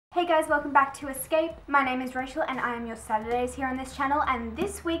guys, welcome back to Escape. My name is Rachel and I am your Saturdays here on this channel, and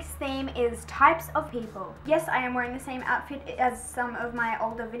this week's theme is types of people. Yes, I am wearing the same outfit as some of my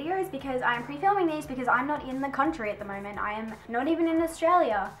older videos because I am pre-filming these because I'm not in the country at the moment. I am not even in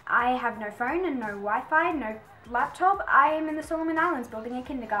Australia. I have no phone and no Wi-Fi, no laptop. I am in the Solomon Islands building a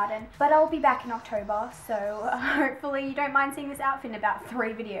kindergarten, but I'll be back in October, so hopefully you don't mind seeing this outfit in about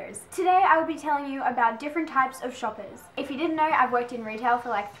 3 videos. Today I will be telling you about different types of shoppers. If you didn't know, I've worked in retail for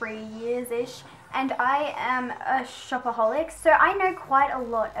like 3 years-ish, and I am a shopaholic, so I know quite a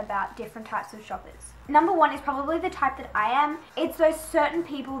lot about different types of shoppers. Number one is probably the type that I am. It's those certain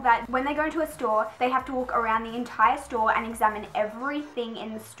people that when they go into a store, they have to walk around the entire store and examine everything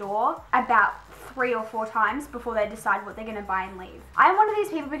in the store about 3 or 4 times before they decide what they're going to buy and leave. I'm one of these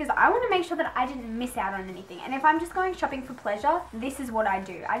people because I want to make sure that I didn't miss out on anything, and if I'm just going shopping for pleasure, this is what I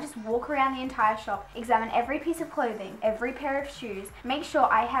do. I just walk around the entire shop, examine every piece of clothing, every pair of shoes, make sure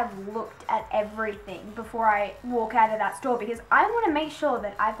I have looked at everything before I walk out of that store, because I want to make sure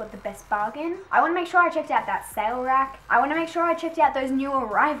that I've got the best bargain. I want to make sure I checked out that sale rack. I want to make sure I checked out those new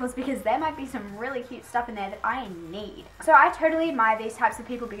arrivals because there might be some really cute stuff in there that I need. So I totally admire these types of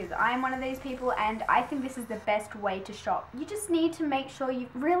people because I am one of these people, and I think this is the best way to shop. You just need to make sure you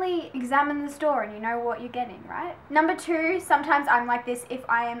really examine the store and you know what you're getting, right? Number 2, sometimes I'm like this if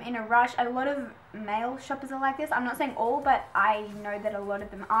I am in a rush. A lot of male shoppers are like this. I'm not saying all, but I know that a lot of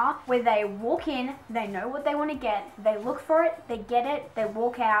them are, where they walk in, they know what they want to get, they look for it, they get it, they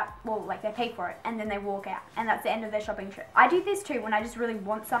walk out, well, like they pay for it, and then they walk out, and that's the end of their shopping trip. I do this too when I just really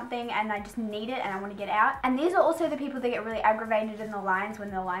want something and I just need it and I want to get out. And these are also the people that get really aggravated in the lines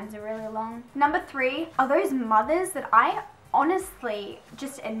when the lines are really long. Number 3 are those mothers that I honestly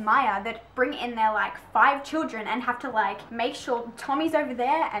just admire, that bring in their like 5 children and have to like make sure Tommy's over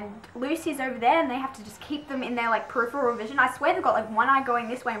there and Lucy's over there, and they have to just keep them in their like peripheral vision. I swear they've got like one eye going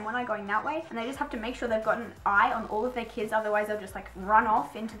this way and one eye going that way, and they just have to make sure they've got an eye on all of their kids, otherwise they'll just like run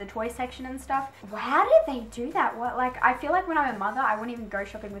off into the toy section and stuff. How did they do that? What, like, I feel like when I'm a mother I wouldn't even go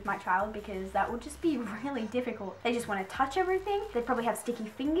shopping with my child because that would just be really difficult. They just want to touch everything, they probably have sticky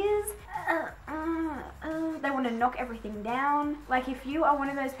fingers, they want to knock everything down. Like, if you are one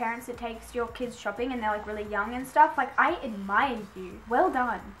of those parents that takes your kids shopping and they're like really young and stuff, like, I admire you. Well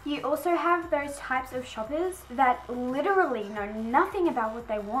done. You also have those types of shoppers that literally know nothing about what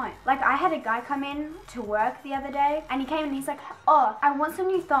they want. Like, I had a guy come in to work the other day and he came and he's like, oh, I want some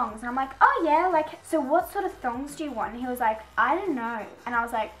new thongs. And I'm like, oh yeah, like, so what sort of thongs do you want? And he was like, I don't know. And I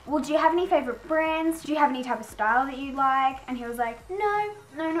was like, well, do you have any favorite brands? Do you have any type of style that you like? And he was like, no,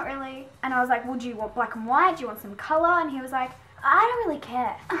 not really. And I was like, well, do you want black and white? Do you want some color? And he was like, I don't really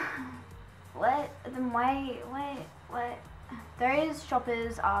care. What? Then what? Those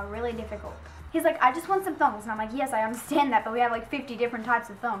shoppers are really difficult. He's like, I just want some thongs. And I'm like, yes, I understand that, but we have like 50 different types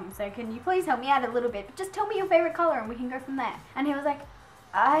of thongs, so can you please help me out a little bit? But just tell me your favorite color and we can go from there. And he was like,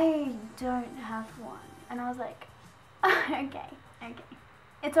 I don't have one. And I was like, okay.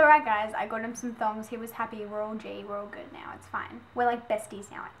 It's alright, guys, I got him some thongs, he was happy, we're all G, we're all good now, it's fine. We're like besties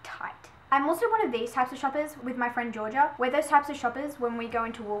now, like tight. I'm also one of these types of shoppers with my friend Georgia. We're those types of shoppers when we go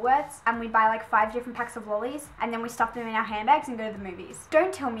into Woolworths and we buy like 5 different packs of lollies and then we stuff them in our handbags and go to the movies.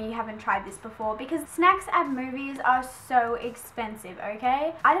 Don't tell me you haven't tried this before, because snacks at movies are so expensive,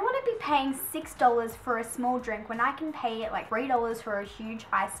 okay? I don't want to be paying $6 for a small drink when I can pay like $3 for a huge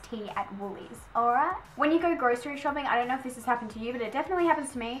iced tea at Woolies, alright? When you go grocery shopping, I don't know if this has happened to you, but it definitely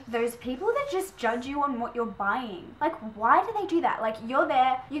happens to me. Those people that just judge you on what you're buying. Like, why do they do that? Like, you're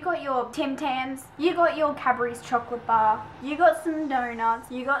there, you got your Tim Tams, you got your Cadbury's chocolate bar, you got some donuts,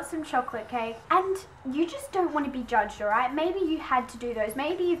 you got some chocolate cake, and you just don't want to be judged, alright? Maybe you had to do those,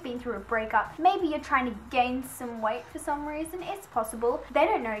 maybe you've been through a breakup, maybe you're trying to gain some weight for some reason, it's possible. They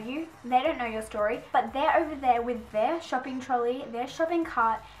don't know you, they don't know your story, but they're over there with their shopping trolley, their shopping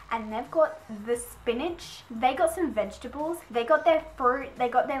cart, and they've got the spinach, they got some vegetables, they got their fruit, they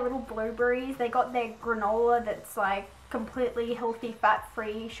got their little blueberries, they got their granola that's like completely healthy,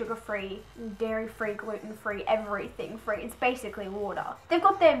 fat-free, sugar-free, dairy-free, gluten-free, everything free. It's basically water. They've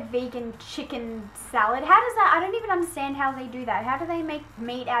got their vegan chicken salad. How does that, I don't even understand how they do that. How do they make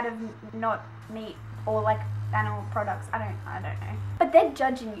meat out of not meat, or like animal products? I don't know. But they're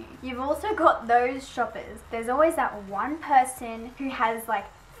judging you. You've also got those shoppers. There's always that one person who has like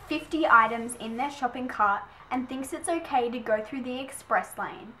 50 items in their shopping cart and thinks it's okay to go through the express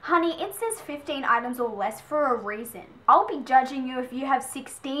lane. Honey, it says 15 items or less for a reason. I'll be judging you if you have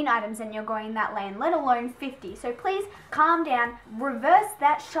 16 items and you're going in that lane, let alone 50. So please calm down, reverse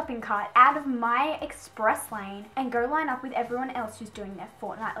that shopping cart out of my express lane and go line up with everyone else who's doing their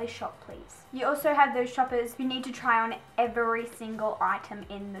fortnightly shop, please. You also have those shoppers who need to try on every single item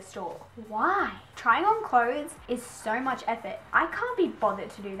in the store. Why? Trying on clothes is so much effort. I can't be bothered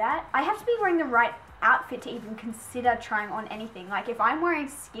to do that. I have to be wearing the right outfit to even consider trying on anything. Like if I'm wearing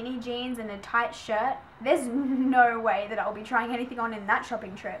skinny jeans and a tight shirt, there's no way that I'll be trying anything on in that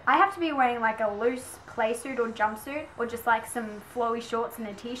shopping trip. I have to be wearing like a loose play suit or jumpsuit or just like some flowy shorts and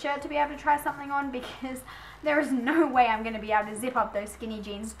a t-shirt to be able to try something on, because there is no way I'm going to be able to zip up those skinny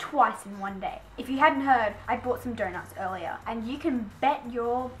jeans twice in one day. If you hadn't heard, I bought some donuts earlier and you can bet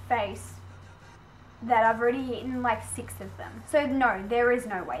your face that I've already eaten like 6 of them. So no, there is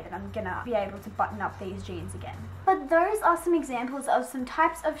no way that I'm gonna be able to button up these jeans again. But those are some examples of some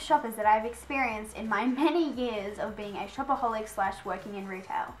types of shoppers that I've experienced in my many years of being a shopaholic / working in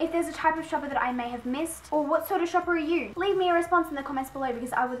retail. If there's a type of shopper that I may have missed, or what sort of shopper are you? Leave me a response in the comments below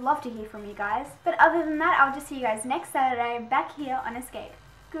because I would love to hear from you guys. But other than that, I'll just see you guys next Saturday back here on Escape.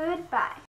 Goodbye.